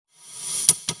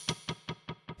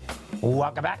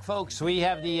Welcome back, folks. We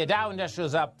have the Dow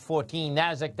Industrials up 14,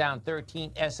 NASDAQ down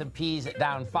 13, S&Ps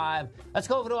down 5. Let's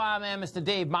go over to our man, Mr.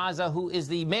 Dave Mazza, who is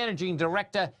the Managing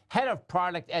Director, Head of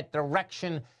Product at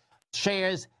Direxion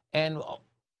Shares. And, of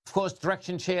course,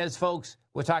 Direxion Shares, folks,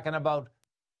 we're talking about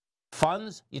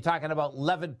funds. You're talking about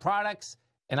levered products.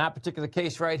 In our particular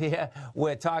case right here,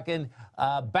 we're talking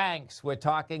banks. We're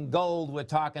talking gold. We're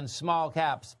talking small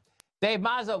caps. Dave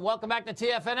Mazza, welcome back to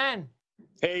TFNN.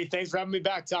 Hey, thanks for having me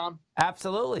back, Tom.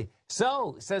 Absolutely.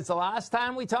 So, since the last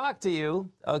time we talked to you,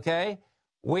 okay,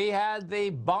 we had the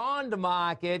bond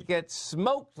market get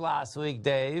smoked last week,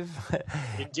 Dave.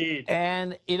 Indeed.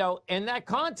 And, you know, in that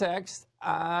context,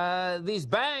 these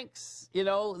banks,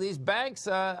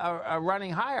 are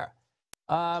running higher.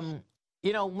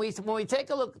 You know, when we take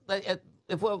a look at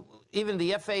even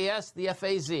the FAS, the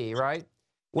FAZ, right,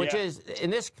 which is,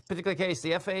 in this particular case,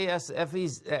 the FAS,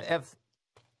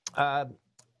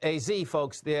 AZ,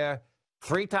 folks, they're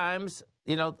 3 times,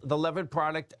 the levered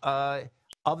product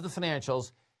of the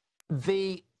financials.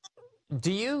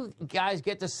 Do you guys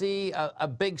get to see a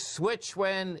big switch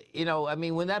when,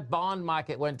 when that bond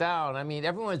market went down? I mean,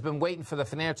 everyone's been waiting for the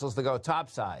financials to go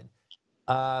topside.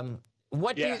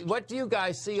 What do you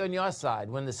guys see on your side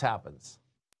when this happens?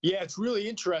 Yeah, it's really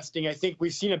interesting. I think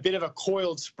we've seen a bit of a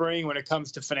coiled spring when it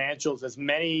comes to financials, as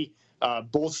many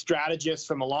both strategists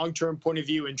from a long-term point of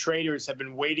view and traders have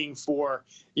been waiting for,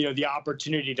 the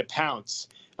opportunity to pounce.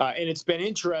 And it's been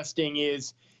interesting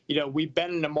is, we've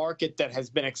been in a market that has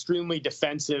been extremely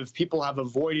defensive. People have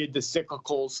avoided the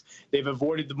cyclicals. They've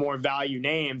avoided the more value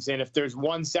names. And if there's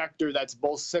one sector that's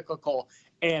both cyclical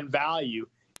and value,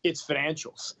 it's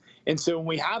financials. And so when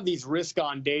we have these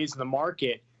risk-on days in the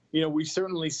market, we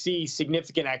certainly see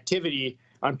significant activity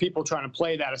on people trying to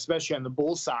play that, especially on the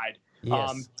bull side.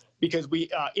 Yes. Because we,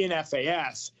 in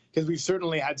FAS, because we've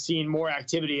certainly had seen more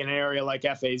activity in an area like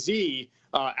FAZ,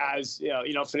 as,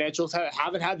 financials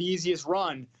haven't had the easiest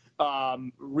run,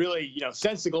 really,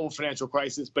 since the global financial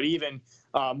crisis, but even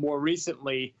more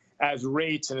recently as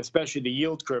rates and especially the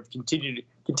yield curve continue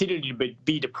to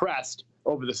be depressed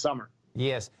over the summer.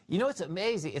 Yes. It's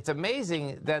amazing. It's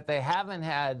amazing that they haven't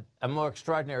had a more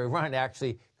extraordinary run,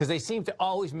 actually, because they seem to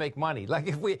always make money. Like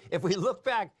if we look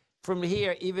back from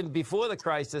here, even before the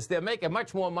crisis, they're making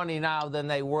much more money now than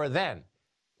they were then.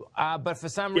 But for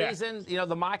some reason,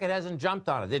 the market hasn't jumped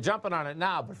on it. They're jumping on it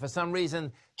now, but for some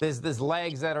reason, there's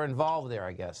legs that are involved there,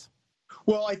 I guess.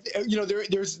 Well,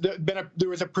 there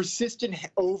was a persistent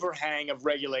overhang of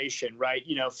regulation, right?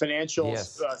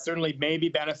 Financials certainly maybe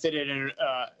benefited and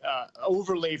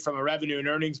overly from a revenue and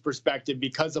earnings perspective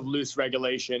because of loose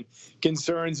regulation.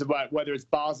 Concerns about whether it's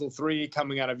Basel III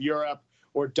coming out of Europe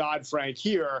or Dodd-Frank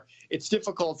here, it's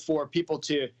difficult for people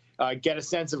to get a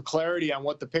sense of clarity on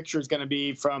what the picture is going to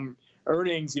be from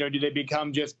earnings. Do they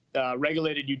become just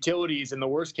regulated utilities in the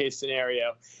worst case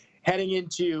scenario? Heading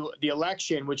into the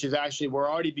election, which is actually, we're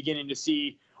already beginning to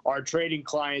see our trading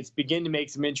clients begin to make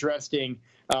some interesting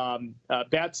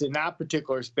bets in that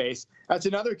particular space. That's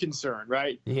another concern,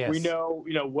 right? Yes. We know,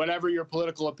 whatever your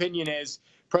political opinion is,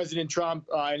 President Trump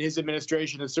and his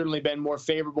administration has certainly been more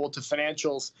favorable to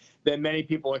financials than many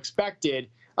people expected.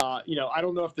 I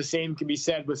don't know if the same can be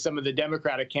said with some of the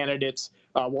Democratic candidates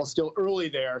while still early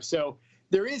there. So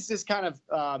there is this kind of,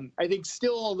 I think,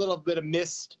 still a little bit of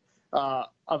mist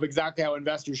of exactly how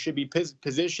investors should be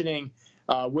positioning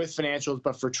with financials.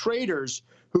 But for traders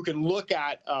who can look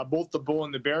at both the bull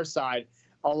and the bear side,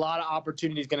 a lot of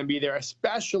opportunity is going to be there,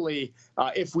 especially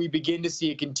if we begin to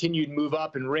see a continued move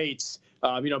up in rates.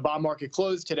 Bond market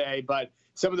closed today, but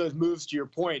some of those moves, to your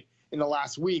point, in the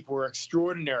last week were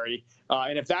extraordinary.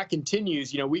 And if that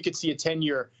continues, we could see a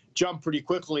 10-year jump pretty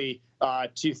quickly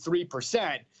to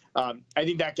 3%. I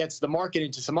think that gets the market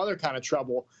into some other kind of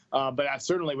trouble, but that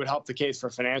certainly would help the case for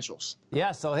financials.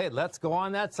 Yeah, so hey, let's go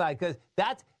on that side, because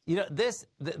that's,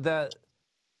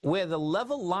 where the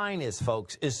level line is,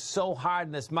 folks, is so hard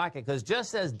in this market, because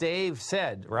just as Dave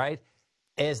said, right,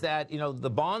 is that, the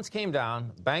bonds came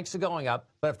down, banks are going up,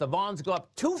 but if the bonds go up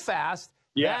too fast,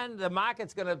 then the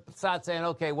market's going to start saying,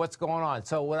 okay, what's going on?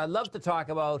 So what I'd love to talk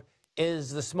about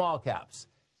is the small caps,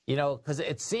 because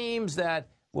it seems that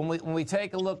when we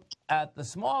take a look at the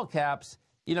small caps,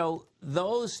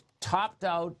 those topped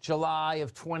out July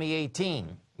of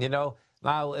 2018.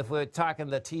 Now if we're talking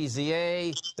the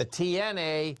TZA, the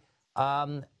TNA,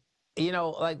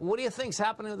 what do you think's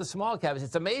happening with the small caps?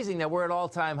 It's amazing that we're at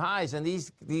all-time highs, and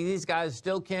these guys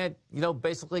still can't,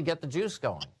 basically get the juice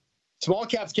going. Small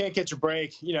caps can't catch a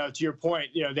break. To your point,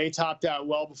 they topped out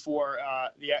well before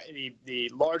the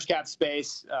large cap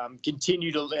space.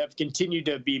 Continue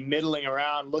to be middling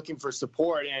around, looking for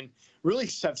support, and really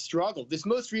have struggled. This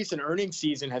most recent earnings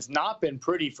season has not been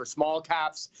pretty for small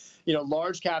caps.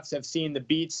 Large caps have seen the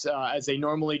beats as they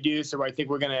normally do, so I think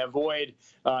we're going to avoid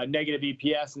negative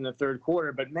EPS in the third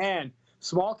quarter. But man,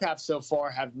 small caps so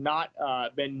far have not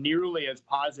been nearly as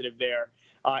positive there,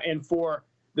 and for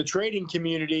the trading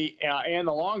community and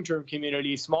the long-term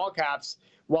community, small caps,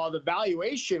 while the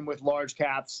valuation with large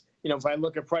caps, if I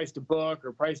look at price to book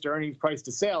or price to earnings, price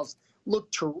to sales, look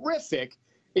terrific.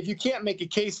 If you can't make a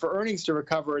case for earnings to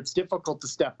recover, it's difficult to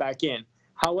step back in.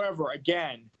 However,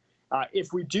 again,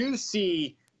 if we do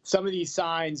see some of these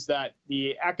signs that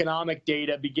the economic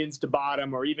data begins to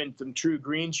bottom or even some true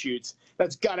green shoots,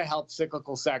 that's got to help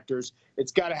cyclical sectors.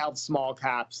 It's got to help small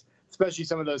caps, especially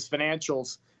some of those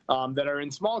financials that are in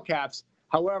small caps.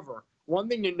 However, one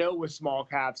thing to note with small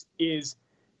caps is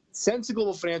since the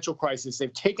global financial crisis,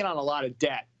 they've taken on a lot of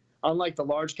debt, unlike the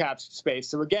large caps space.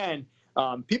 So again,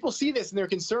 people see this and they're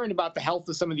concerned about the health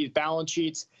of some of these balance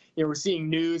sheets. We're seeing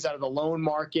news out of the loan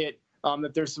market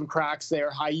that there's some cracks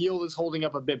there. High yield is holding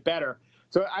up a bit better.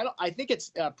 So I think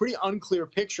it's a pretty unclear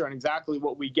picture on exactly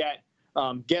what we get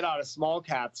out of small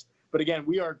caps. But again,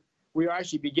 we are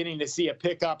actually beginning to see a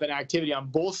pickup in activity on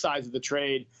both sides of the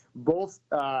trade, both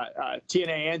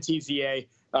TNA and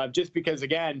TZA, just because,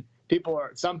 again,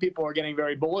 some people are getting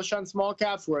very bullish on small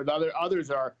caps, where others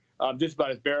are just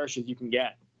about as bearish as you can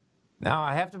get. Now,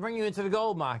 I have to bring you into the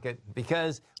gold market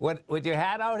because what you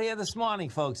had out here this morning,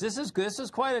 folks, this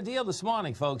is quite a deal this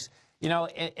morning, folks. In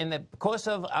the course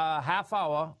of a half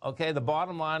hour, okay, the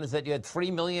bottom line is that you had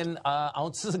 3 million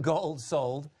ounces of gold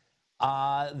sold.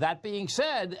 That being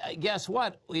said, guess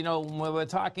what? When we're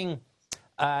talking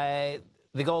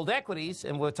the gold equities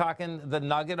and we're talking the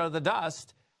nugget or the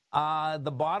dust,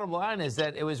 the bottom line is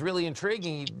that it was really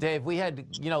intriguing, Dave. We had,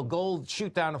 gold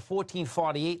shoot down to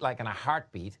 1448 like in a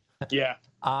heartbeat. Yeah.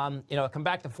 Come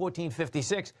back to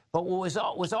 1456. But what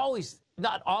was always,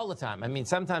 not all the time. I mean,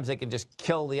 sometimes they can just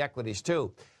kill the equities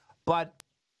too. But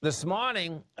this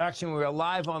morning, actually, when we were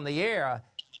live on the air,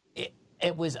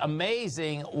 it was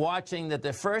amazing watching that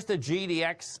the first the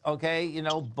GDX, okay,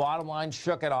 bottom line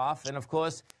shook it off. And, of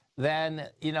course, then,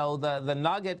 the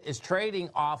nugget is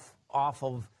trading off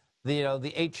of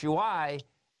the HUI.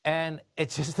 And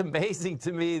it's just amazing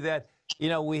to me that,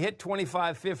 we hit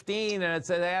 25.15 and it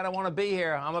said, hey, I don't want to be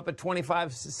here. I'm up at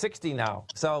 25.60 now.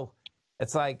 So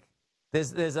it's like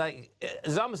there's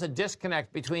almost a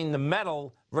disconnect between the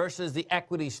metal versus the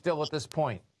equity still at this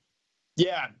point.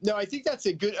 Yeah, no, I think that's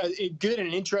a good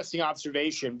and interesting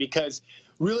observation, because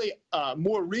really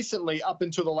more recently, up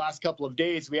until the last couple of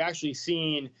days, we actually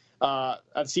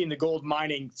I've seen the gold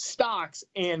mining stocks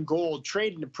and gold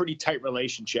trade in a pretty tight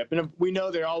relationship. And we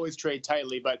know they always trade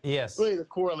tightly, but yes, really the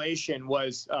correlation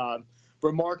was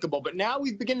remarkable. But now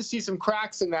we begin to see some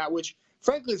cracks in that, which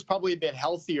frankly is probably a bit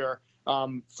healthier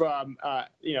from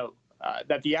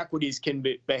that the equities can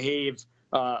behave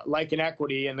like an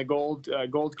equity, and the gold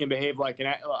can behave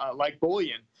like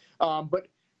bullion. But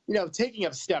taking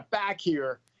a step back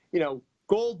here,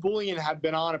 gold bullion have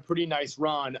been on a pretty nice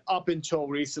run up until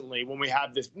recently, when we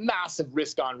had this massive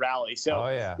risk-on rally.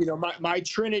 So, my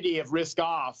trinity of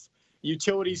risk-off,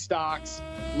 utility stocks,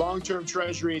 long-term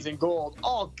treasuries, and gold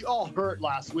all hurt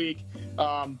last week.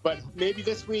 But maybe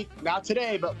this week, not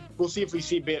today, but we'll see if we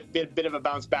see a bit of a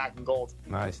bounce back in gold.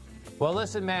 Nice. Well,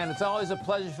 listen, man, it's always a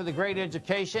pleasure for the great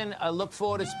education. I look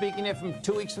forward to speaking to you from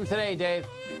 2 weeks from today, Dave.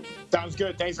 Sounds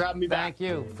good. Thanks for having me back. Thank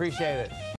you. Appreciate it.